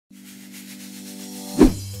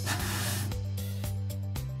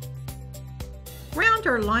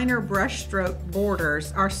Round or liner brushstroke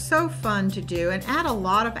borders are so fun to do and add a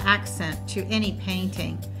lot of accent to any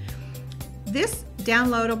painting. This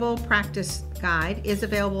downloadable practice guide is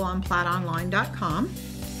available on plaidonline.com.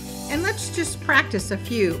 And let's just practice a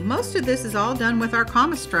few. Most of this is all done with our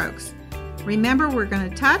comma strokes. Remember, we're going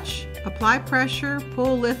to touch, apply pressure,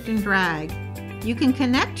 pull, lift, and drag. You can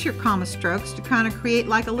connect your comma strokes to kind of create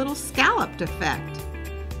like a little scalloped effect.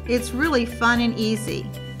 It's really fun and easy.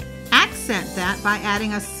 Accent that by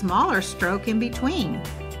adding a smaller stroke in between.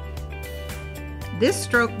 This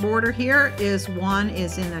stroke border here is one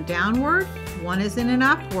is in a downward, one is in an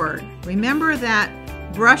upward. Remember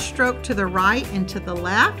that brush stroke to the right and to the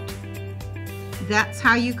left? That's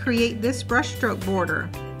how you create this brush stroke border.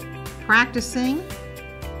 Practicing,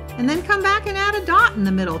 and then come back and add a dot in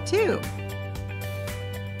the middle too.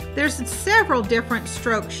 There's several different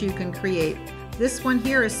strokes you can create. This one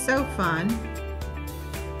here is so fun.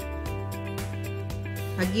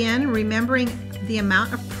 Again, remembering the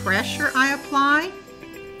amount of pressure I apply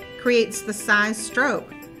creates the size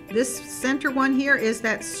stroke. This center one here is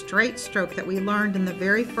that straight stroke that we learned in the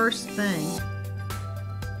very first thing.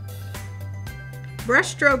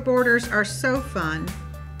 Brushstroke borders are so fun.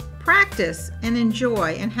 Practice and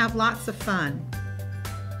enjoy and have lots of fun.